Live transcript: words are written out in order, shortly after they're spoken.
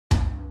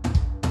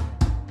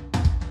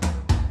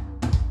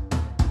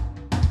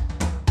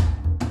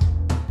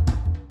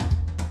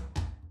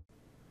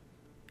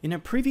In a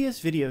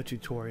previous video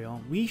tutorial,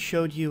 we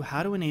showed you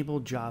how to enable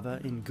Java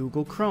in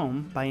Google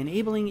Chrome by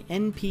enabling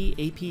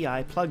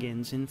NPAPI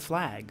plugins in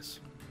flags.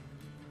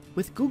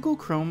 With Google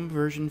Chrome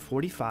version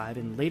 45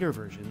 and later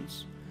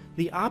versions,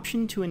 the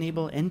option to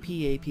enable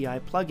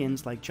NPAPI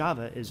plugins like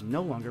Java is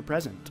no longer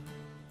present.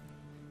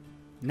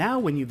 Now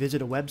when you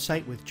visit a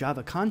website with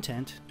Java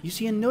content, you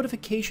see a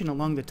notification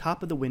along the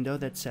top of the window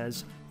that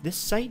says, "This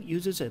site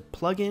uses a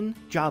plugin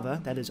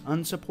Java that is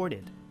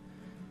unsupported."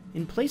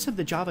 In place of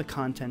the Java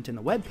content in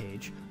the web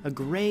page, a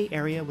gray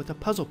area with a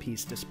puzzle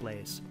piece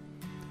displays.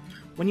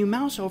 When you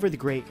mouse over the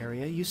gray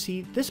area, you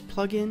see this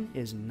plugin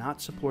is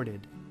not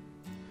supported.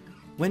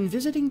 When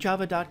visiting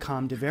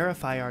java.com to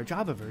verify our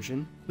Java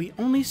version, we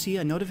only see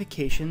a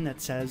notification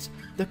that says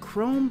the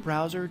Chrome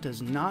browser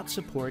does not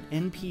support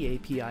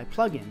NPAPI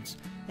plugins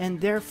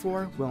and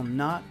therefore will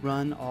not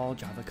run all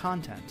Java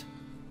content.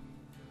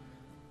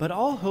 But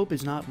all hope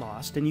is not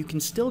lost, and you can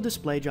still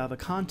display Java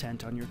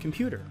content on your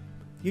computer.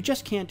 You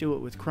just can't do it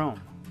with Chrome.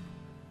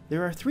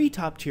 There are 3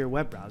 top-tier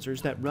web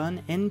browsers that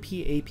run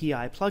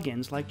NPAPI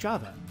plugins like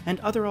Java, and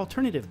other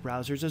alternative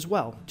browsers as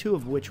well, 2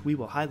 of which we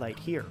will highlight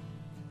here.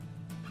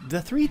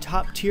 The 3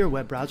 top-tier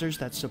web browsers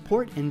that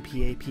support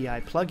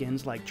NPAPI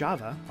plugins like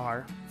Java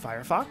are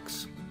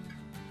Firefox,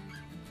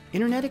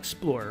 Internet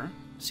Explorer,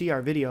 see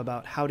our video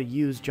about how to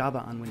use Java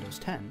on Windows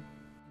 10,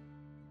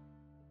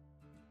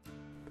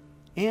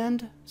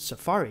 and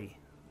Safari.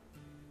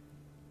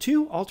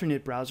 2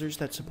 alternate browsers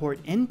that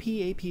support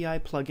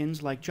NPAPI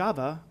plugins like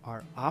Java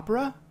are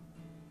Opera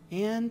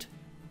and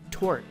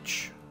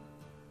Torch.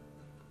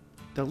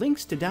 The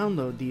links to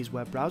download these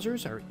web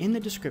browsers are in the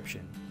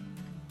description.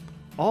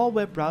 All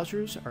web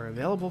browsers are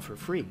available for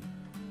free.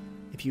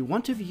 If you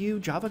want to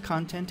view Java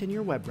content in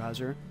your web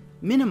browser,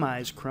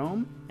 minimize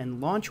Chrome and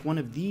launch one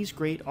of these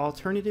great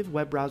alternative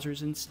web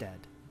browsers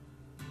instead.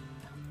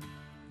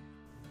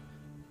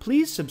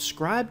 Please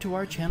subscribe to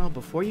our channel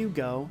before you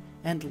go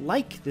and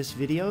like this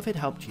video if it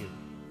helped you.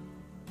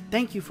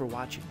 Thank you for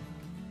watching.